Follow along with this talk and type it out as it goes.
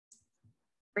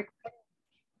Hello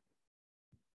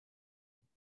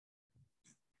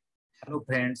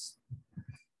friends,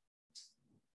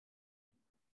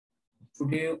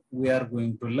 today we are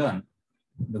going to learn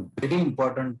the very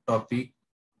important topic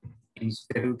in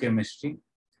stereochemistry,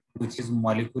 which is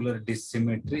molecular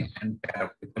dissymmetry and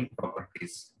parametrical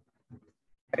properties.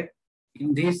 Right?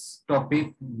 In this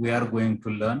topic, we are going to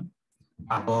learn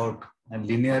about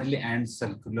linearly and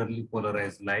circularly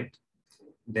polarized light,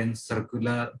 then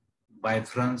circular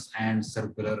bifrons and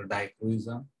circular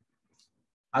dichroism.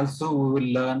 Also, we will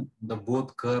learn the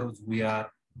both curves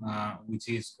which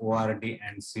is ORD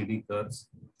and CD curves,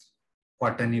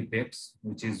 quantum effects,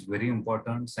 which is very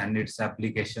important, and its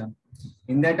application.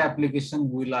 In that application,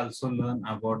 we will also learn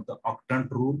about the octant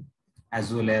rule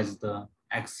as well as the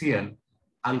axial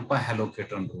alpha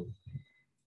haloketon rule.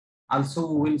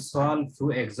 Also, we will solve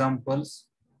few examples,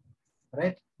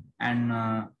 right? And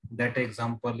that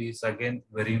example is again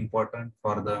very important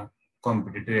for the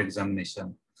competitive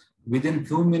examination. Within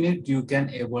few minutes, you can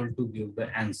able to give the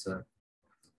answer,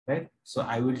 right? So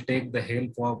I will take the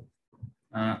help of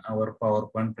our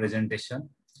PowerPoint presentation.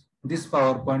 This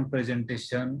PowerPoint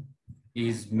presentation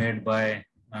is made by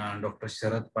Dr.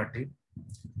 Sharad Patil,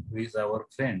 who is our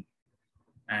friend,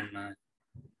 and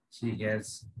she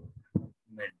has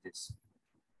made this,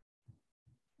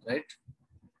 right?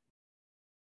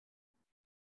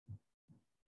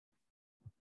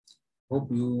 Hope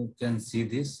you can see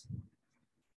this.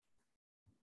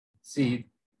 See,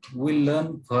 we'll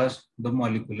learn first the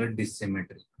molecular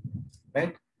dissymmetry,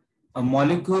 right? A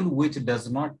molecule which does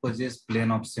not possess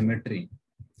plane of symmetry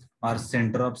or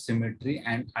center of symmetry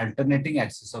and alternating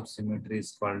axis of symmetry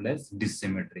is called as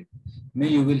dissymmetry. May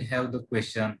you will have the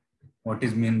question, what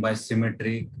is meant by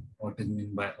symmetric, what is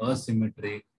meant by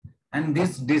asymmetric, and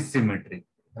this dissymmetry,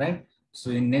 right?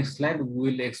 So in next slide,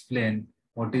 we will explain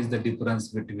what is the difference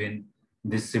between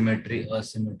this symmetry,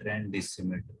 asymmetry, and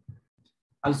dissymmetry.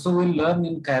 Also, we'll learn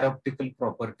in chiroptical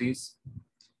properties.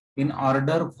 In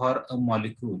order for a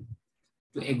molecule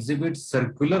to exhibit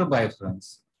circular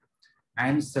bifrons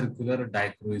and circular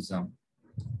dichroism,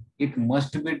 it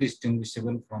must be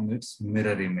distinguishable from its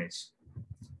mirror image.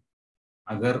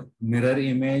 अगर mirror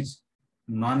image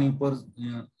non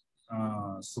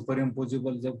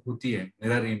superimposable जब होती है,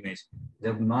 mirror image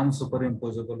जब non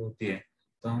superimposable होती है,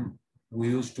 तो हम we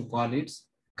used to call it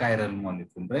chiral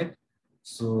molecule, right?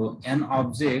 So an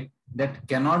object that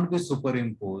cannot be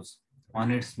superimposed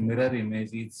on its mirror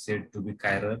image is said to be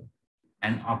chiral,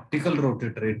 and optical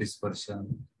rotatory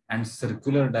dispersion and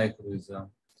circular dichroism,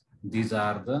 these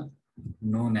are the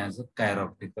known as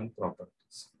chiroptical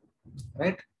properties,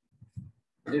 right?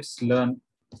 Let's learn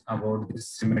about this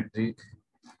symmetric,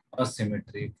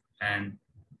 asymmetric, and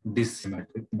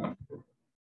dissymmetric molecule.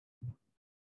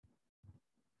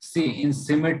 See, in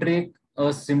symmetric,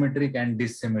 asymmetric, and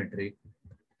dissymmetric,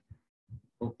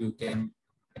 hope you can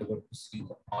able to see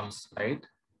the all slide,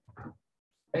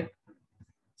 right?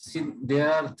 See,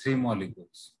 there are three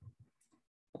molecules.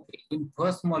 Okay. In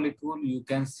first molecule, you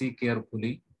can see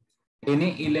carefully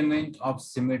any element of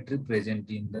symmetry present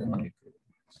in the molecule.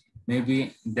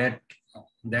 Maybe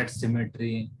that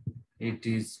symmetry, it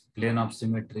is plane of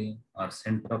symmetry or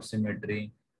center of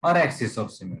symmetry or axis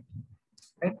of symmetry,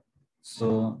 right?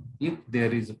 So if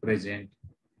there is present,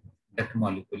 that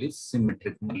molecule is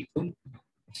symmetric molecule.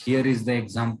 Here is the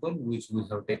example which we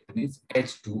have taken is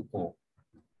H2O,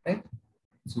 right?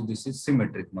 So this is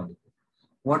symmetric molecule.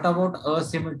 What about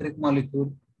asymmetric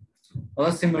molecule?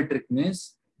 Asymmetric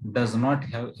means does not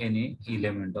have any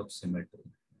element of symmetry,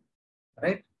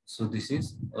 right? So this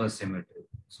is asymmetric.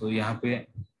 So यहाँ पे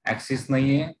axis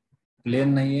नहीं है, plane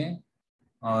नहीं है,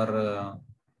 और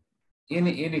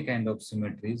any kind of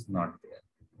symmetry is not there.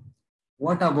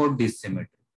 What about dissymmetry?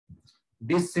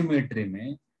 Dissymmetry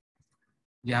में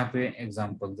यहाँ पे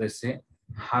एग्जांपल जैसे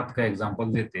हाथ का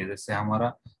एग्जांपल देते हैं, जैसे हमारा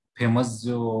फेमस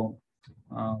जो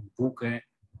बुक है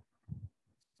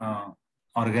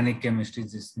ऑर्गेनिक केमिस्ट्री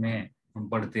जिसमें हम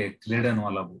पढ़ते हैं, क्लेडन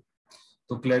वाला बुक,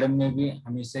 तो क्लेडन में भी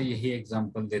हमेशा यही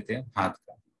एग्जांपल देते हैं हाथ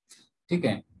का, ठीक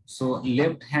है? So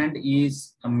left hand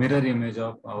is a mirror image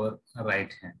of our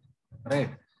right hand,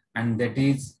 right, and that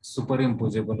is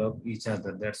superimposable of each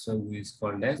other. That's why we is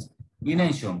called as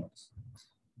enantiomers.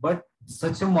 But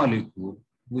such a molecule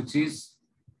which is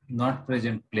not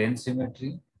present plane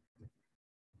symmetry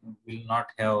will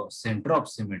not have center of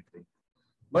symmetry,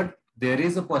 but there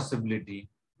is a possibility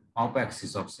of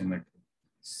axis of symmetry.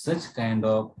 Such kind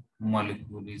of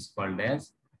molecule is called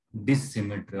as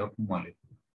dissymmetry of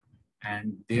molecule,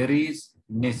 and there is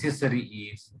necessary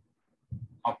is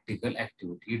optical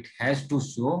activity. It has to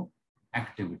show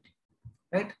activity,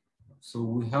 right? So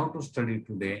we have to study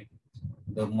today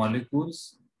the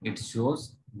molecules, it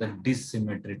shows the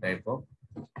dissymmetry type of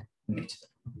nature.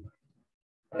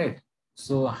 Right.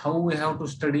 So how we have to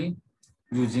study?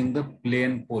 Using the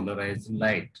plane polarized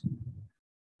light.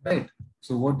 Right.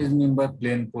 So what is mean by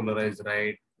plane polarized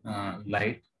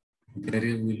light? There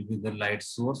will be the light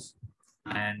source,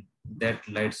 and that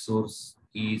light source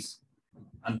is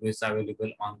always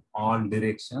available on all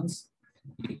directions.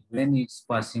 When it's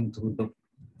passing through the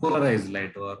polarized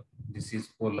light, or this is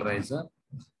polarizer,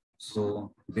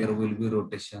 so there will be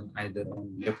rotation either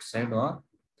on left side or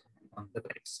on the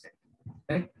right side,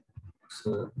 right?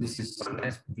 So this is called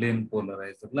as plane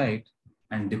polarized light,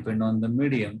 and depend on the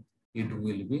medium, it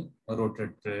will be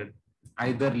rotated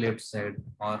either left side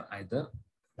or either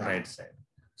right side.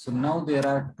 So now there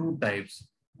are two types,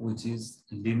 which is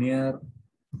linear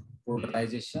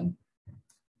polarization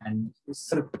and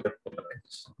circular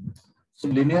polarization. So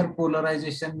linear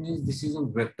polarization means this is a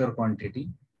vector quantity.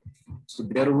 So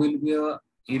there will be a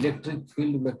electric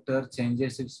field vector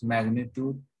changes its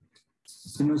magnitude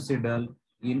sinusoidal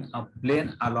in a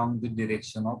plane along the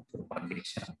direction of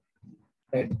propagation.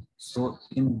 Right. So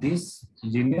in this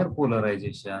linear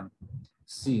polarization,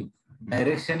 see,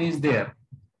 direction is there,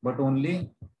 but only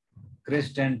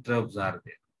crest and troughs are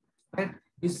there. Right.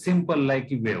 It's simple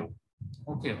like a wave.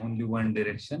 Okay, only one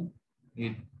direction,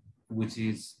 which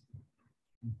is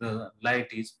the light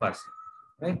is passing.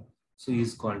 Right. So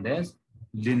is called as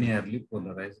linearly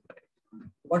polarized light.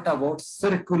 What about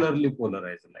circularly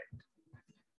polarized light?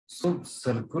 So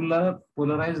circular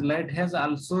polarized light has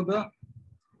also the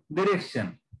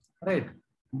direction, right?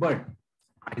 But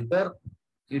either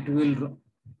it will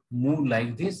move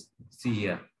like this, see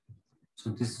here. So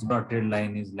this dotted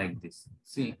line is like this.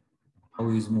 See how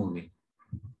is moving.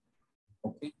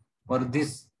 Okay. Or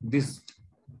this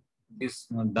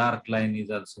dark line is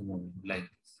also moving like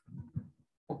this.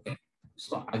 Okay.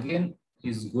 So again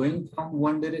is going from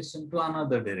one direction to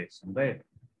another direction, right?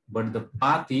 But the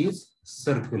path is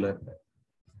circular.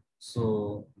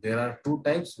 So there are two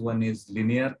types. One is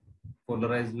linear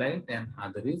polarized light and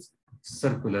other is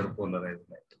circular polarized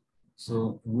light.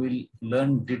 So we'll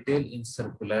learn detail in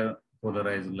circular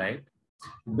polarized light.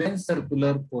 When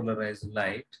circular polarized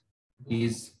light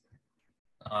is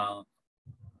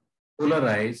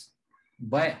polarized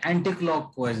by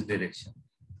anti-clockwise direction,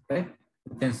 right?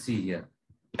 You can see here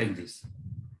like this.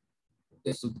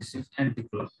 Okay, so this is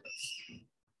anti-clockwise,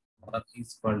 or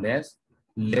is called as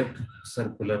left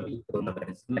circularly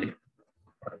polarized light.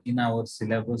 In our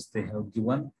syllabus, they have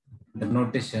given the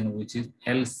notation which is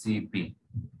LCP,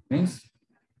 means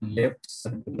left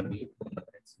circularly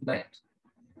polarized light.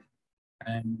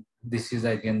 And this is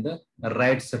again the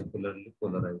right circularly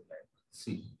polarized light.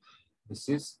 See, this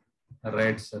is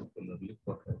right circularly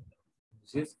polarized light,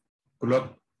 which is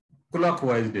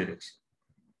clockwise direction,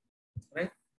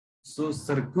 right? So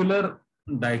circular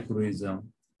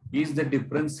dichroism is the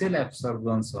differential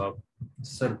absorbance of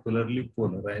circularly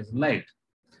polarized light.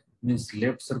 Means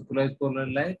left circularized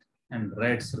polarized light and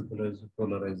right circularized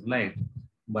polarized light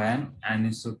by an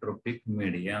anisotropic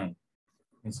medium.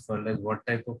 It's called as what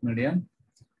type of medium?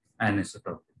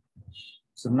 Anisotropic.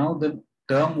 So now the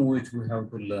term which we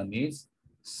have to learn is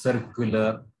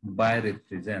circular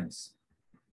birefringence.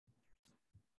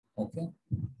 Okay.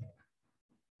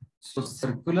 So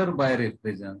circular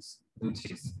birefringence, which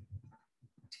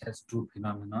has two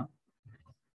phenomena.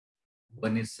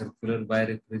 One is circular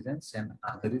birefringence and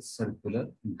other is circular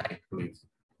dichroism.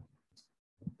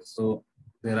 So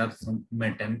there are some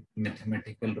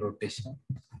mathematical rotation,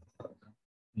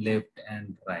 left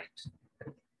and right,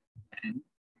 and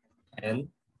L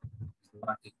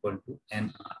not equal to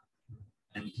NR,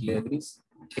 and here is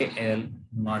KL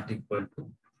not equal to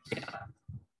KR.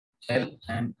 L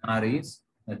and R is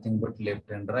nothing but left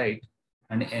and right,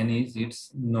 and N is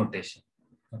its notation.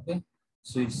 Okay,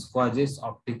 so it causes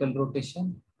optical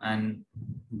rotation, and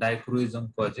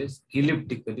dichroism causes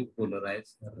elliptically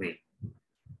polarized ray.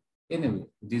 Anyway,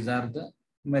 these are the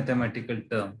mathematical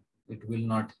terms. It will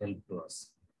not help to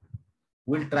us.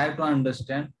 We'll try to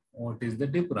understand what is the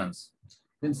difference.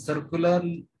 Then circular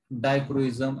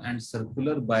dichroism and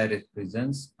circular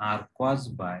birefringence are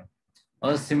caused by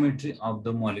asymmetry of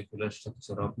the molecular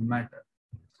structure of matter.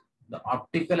 The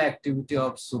optical activity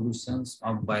of solutions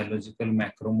of biological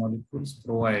macromolecules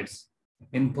provides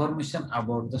information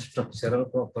about the structural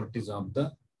properties of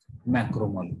the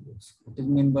macromolecules. What is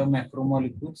meant by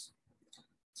macromolecules?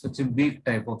 Such a big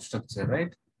type of structure,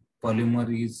 right? Polymer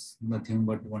is nothing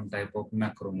but one type of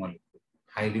macromolecule,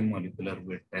 highly molecular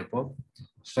weight type of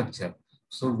structure.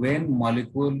 So when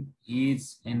molecule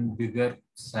is in bigger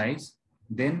size,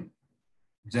 then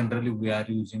generally we are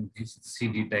using this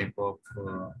CD type of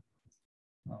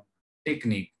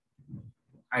technique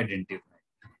identified.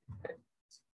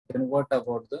 Then what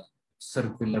about the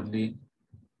circularly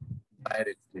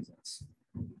birefringence?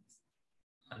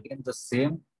 Again, the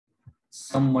same.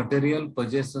 Some material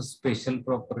possesses a special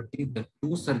property. The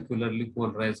two circularly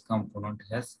polarized component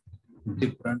has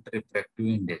different refractive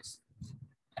index.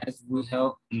 As we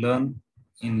have learned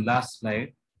in last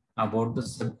slide about the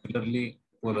circularly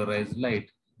polarized light,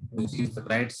 which is the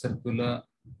right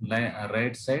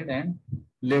side and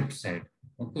left side.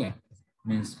 Okay,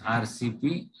 means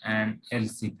RCP and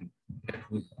LCP that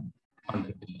we have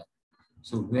already learned.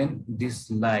 So when this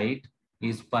light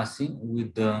is passing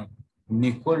with the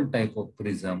nickel type of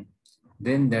prism,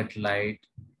 then that light,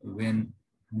 when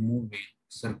moving,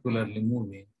 circularly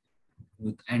moving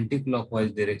with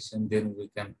anti-clockwise direction, then we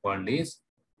can call this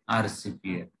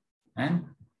RCPL. And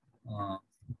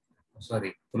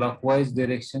clockwise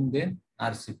direction, then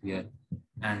RCPL,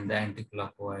 and the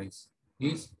anti-clockwise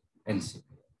is LCPL.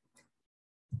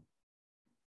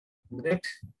 Great.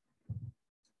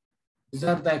 These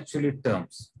are the actually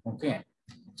terms. Okay.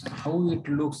 How it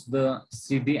looks, the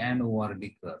CD and ORD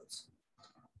curves.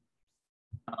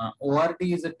 ORD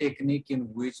is a technique in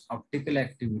which optical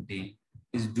activity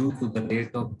is due to the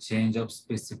rate of change of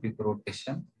specific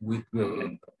rotation with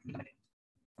wavelength of light.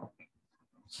 Okay.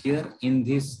 Here in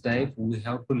this type, we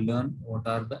have to learn what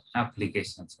are the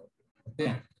applications of it.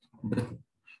 Okay.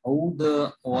 How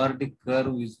the ORD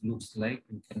curve looks like,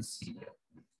 you can see here.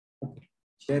 Okay.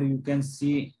 Here you can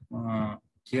see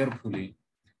carefully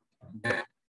that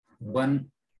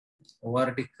one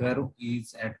ORD curve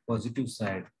is at positive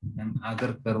side and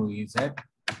other curve is at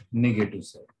negative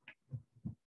side.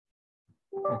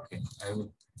 Okay, I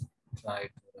will try to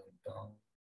write down.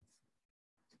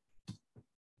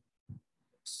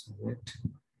 Let's wait.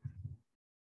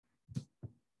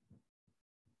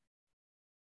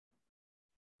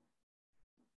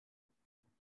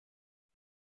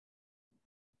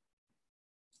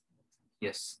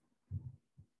 Yes.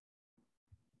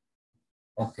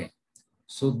 Okay.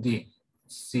 So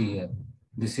see here,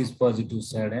 this is positive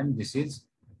side and this is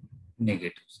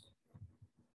negative side.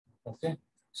 Okay.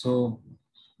 So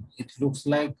it looks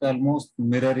like almost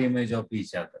mirror image of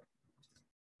each other.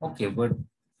 Okay, but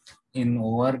in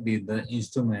ORD, the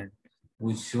instrument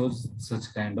which shows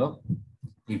such kind of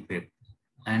effect.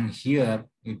 And here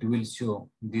it will show,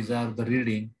 these are the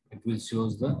reading, it will show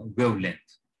the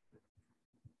wavelength.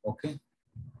 Okay,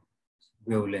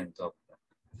 wavelength of that.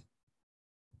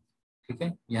 ठीक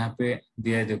है, यहाँ पे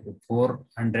दिया है देखो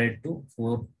 400 to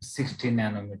 460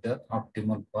 nanometer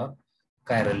optimal for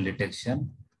chiral detection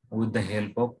with the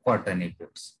help of quantum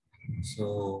effects.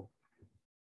 So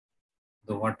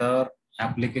the water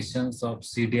applications of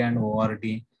CD and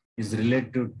ORD is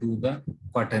related to the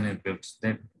quantum effects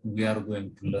that we are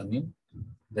going to learn in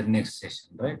the next session,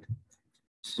 right?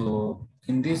 So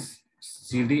in this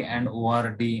CD and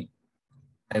ORD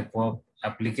type of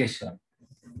application,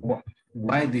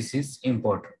 why this is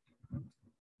important?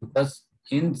 Because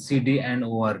in CD and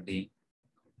ORD,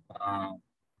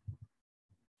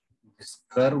 this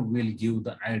curve will give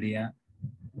the idea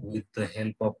with the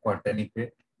help of quantum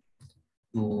effect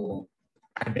to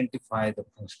identify the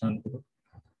functional group,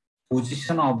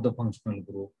 position of the functional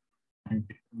group, and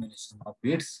determination of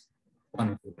its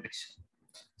configuration.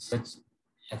 Such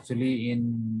actually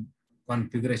in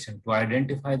configuration, to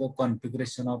identify the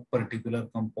configuration of particular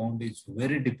compound is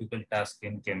very difficult task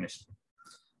in chemistry.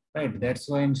 Right, that's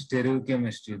why in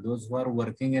stereochemistry, those who are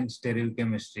working in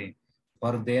stereochemistry,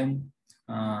 for them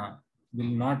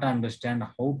will not understand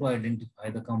how to identify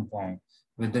the compound,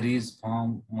 whether it is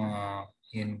formed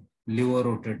in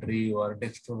levorotatory or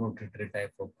dextrorotatory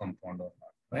type of compound or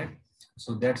not, right?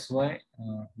 So that's why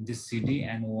this CD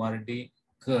and ORD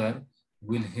curve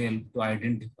will help to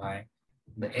identify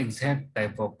the exact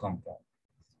type of compound.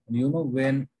 You know,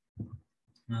 when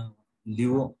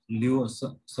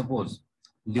suppose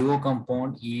Leo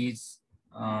compound is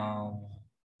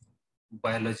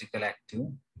biological active,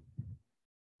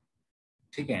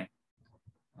 okay?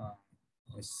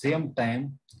 Same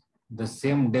time, the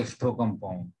same dextro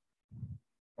compound,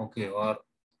 okay, or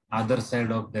other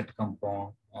side of that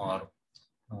compound, or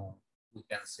we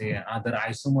can say other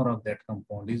isomer of that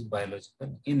compound is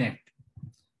biological inactive,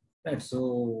 right?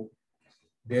 So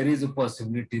there is a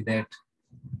possibility that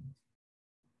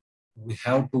we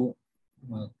have to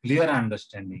clear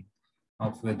understanding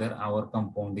of whether our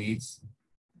compound is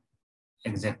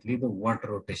exactly the what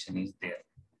rotation is there.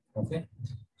 Okay,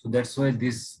 so that's why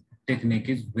this technique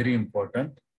is very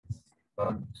important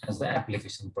as the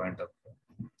application point of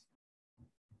view.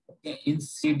 Okay, in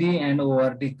CD and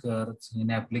ORD curves in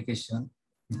application,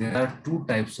 there are two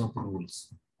types of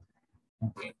rules.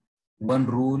 Okay, One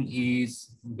rule is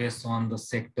based on the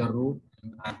sector rule,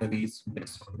 and other is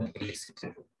based on the helicity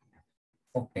rule.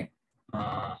 Okay.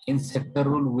 In sector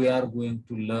rule, we are going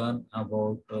to learn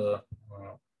about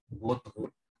both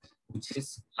rule, which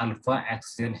is alpha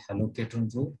axial halocation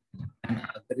rule, and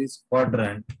other is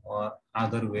quadrant, or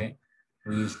other way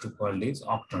we used to call this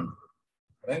octant rule,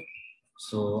 right?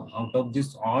 So out of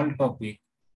this all topic,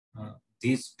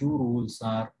 these two rules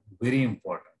are very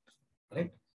important,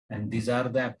 right? And these are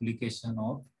the application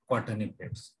of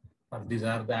quaternions, or these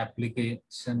are the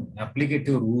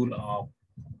applicative rule of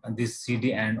this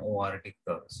CD and ORT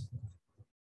curves.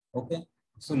 Okay,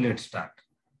 so let's start.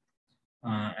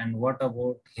 And what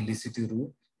about helicity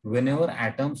rule? Whenever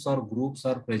atoms or groups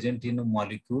are present in a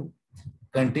molecule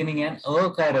containing an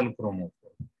achiral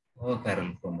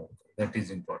chromophore, that is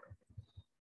important.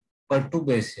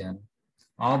 Perturbation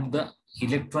of the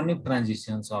electronic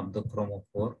transitions of the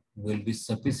chromophore will be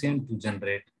sufficient to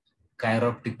generate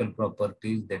chiroptical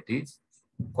properties, that is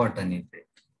cotton effect.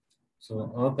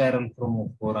 So achiral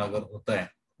chromophore agar hota hai,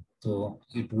 so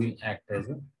it will act as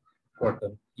a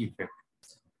cotton effect.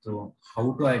 So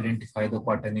how to identify the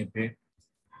cotton effect,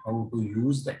 how to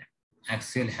use the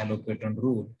axial halopattern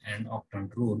rule and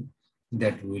octant rule,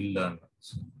 that we will learn.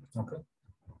 Okay.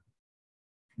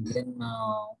 Then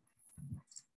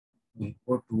we'll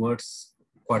go towards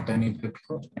cotton effect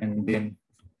first, and then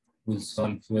we'll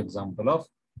solve few example of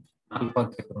alpha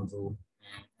Capron rule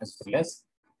as well as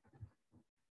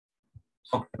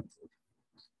octant rule.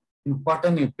 In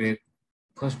cotton effect,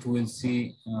 first we'll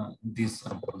see this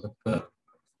about the curve.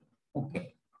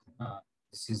 Okay.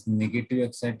 This is negative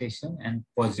excitation and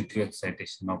positive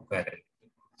excitation of chirality.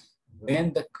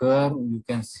 When the curve, you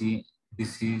can see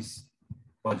this is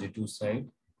positive side,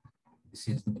 this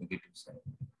is negative side.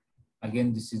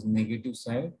 Again, this is negative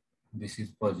side, this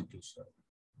is positive side.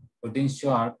 But in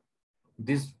short,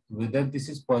 this, whether this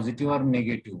is positive or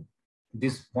negative,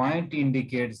 this point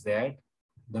indicates that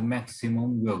the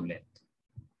maximum wavelength.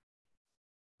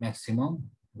 Maximum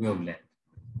wavelength.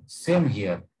 Same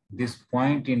here. This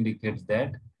point indicates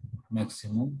that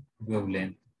maximum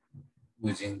wavelength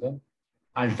using the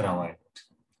ultraviolet.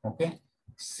 Okay.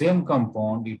 Same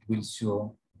compound it will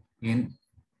show in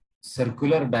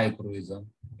circular dichroism.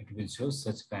 It will show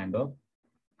such kind of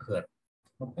curve.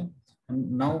 Okay.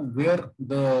 And now where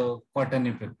the cotton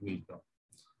effect will come?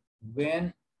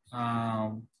 When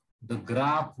the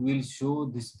graph will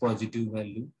show this positive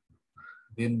value,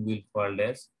 then will called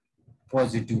as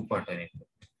positive cotton effect.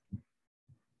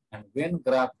 And when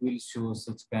graph will show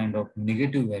such kind of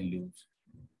negative values,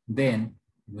 then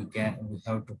we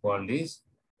have to call this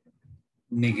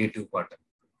negative cotton.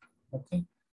 Okay.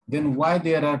 Then why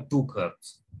there are two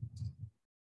curves,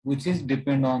 which is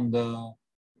depend on the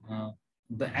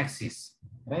axis,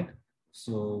 right?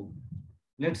 So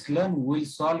let's learn. We'll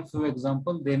solve few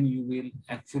example, then you will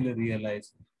actually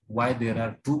realize why there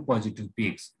are two positive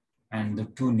peaks and the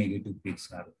two negative peaks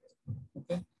are there.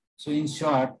 Okay. So in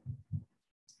short,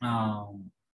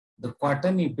 the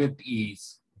cotton effect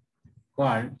is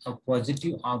called a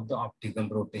positive of the optical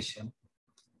rotation.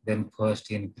 Then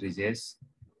first increases,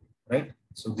 right?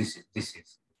 So this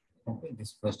is okay.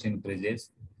 This first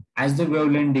increases as the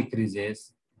wavelength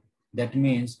decreases. That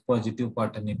means positive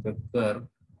cotton effect curve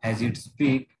has its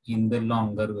peak in the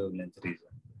longer wavelength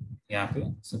region. यहाँ पे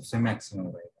सबसे maximum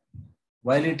रहेगा.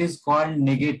 While it is called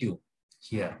negative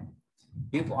here,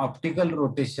 if optical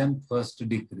rotation first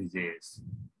decreases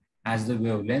as the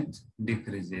wavelength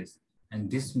decreases, and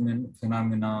this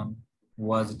phenomenon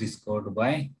was discovered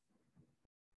by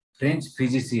French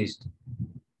physicist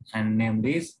and named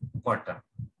is cotton.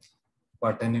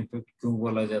 Cotton effect क्यों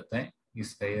बोला जाता है,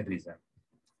 इसका ये reason.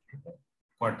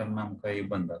 Cotton नाम का ये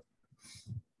बंदा,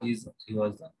 he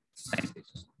was a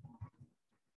scientist.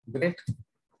 Great.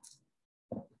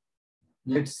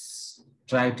 Let's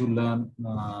try to learn.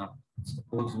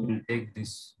 Suppose we will take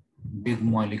this big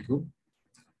molecule.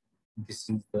 This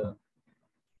is the,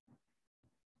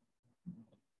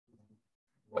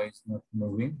 why it's not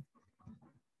moving?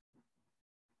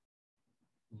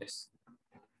 Yes.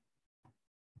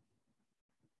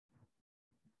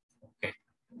 Okay.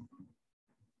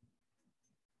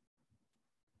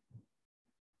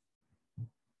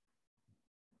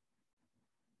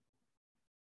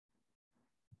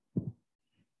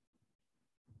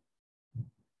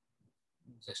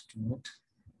 Just a minute.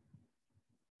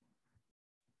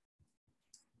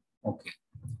 Okay.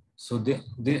 So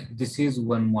this is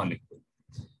one molecule.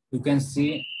 You can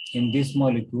see in this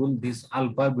molecule, this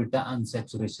alpha beta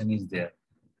unsaturation is there.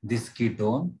 This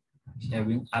ketone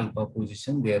having alpha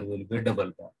position, there will be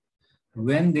double bond.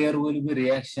 When there will be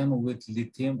reaction with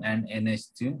lithium and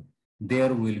NH2,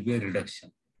 there will be a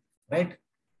reduction, right?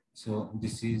 So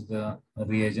this is the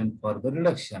reagent for the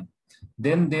reduction.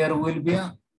 Then there will be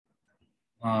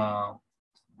a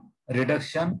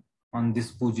reduction on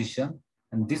this position,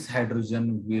 and this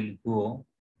hydrogen will go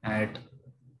at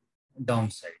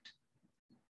downside,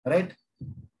 right?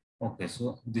 Okay,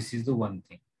 so this is the one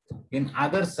thing. In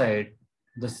other side,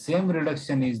 the same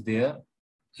reduction is there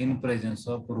in presence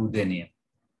of ruthenium.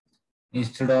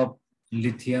 Instead of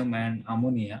lithium and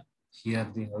ammonia, here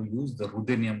they have used the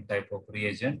ruthenium type of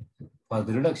reagent for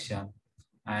the reduction,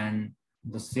 and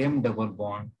the same double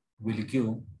bond will give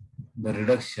the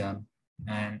reduction,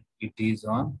 and it is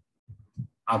on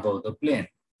above the plane.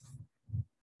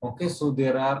 Okay, so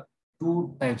there are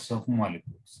two types of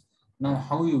molecules. Now,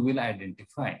 how you will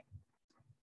identify?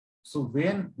 So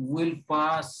when we'll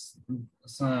pass,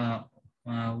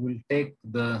 we'll take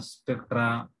the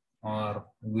spectra, or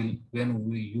when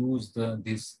we use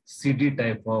this CD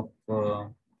type of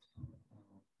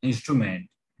instrument,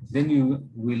 then you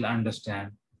will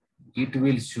understand it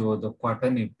will show the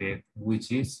quantum effect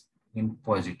which is in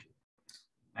positive,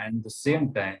 and the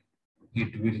same time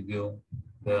it will give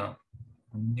the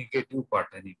negative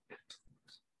quantum effect.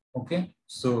 Okay,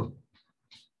 so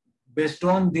based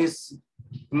on this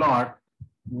plot,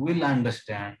 we'll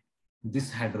understand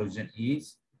this hydrogen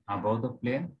is above the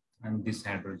plane and this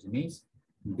hydrogen is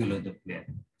below the plane.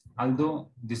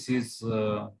 Although this is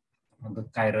the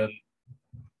chiral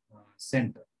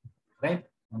center, right?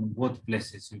 On both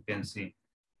places you can see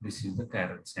this is the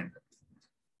chiral center.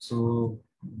 So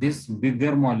this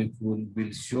bigger molecule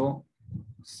will show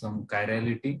some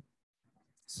chirality,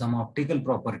 some optical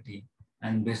property,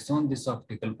 and based on this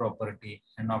optical property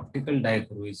and optical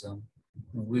dichroism,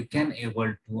 we can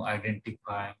able to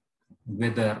identify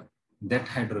whether that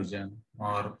hydrogen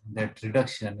or that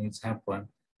reduction is happen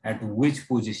at which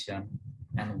position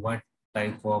and what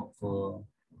type of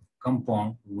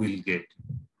compound we'll get,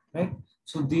 right?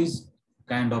 So these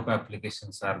kind of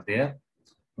applications are there.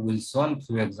 We'll solve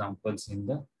few examples in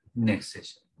the next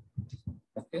session.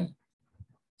 Okay,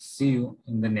 see you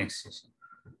in the next session.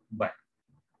 Bye.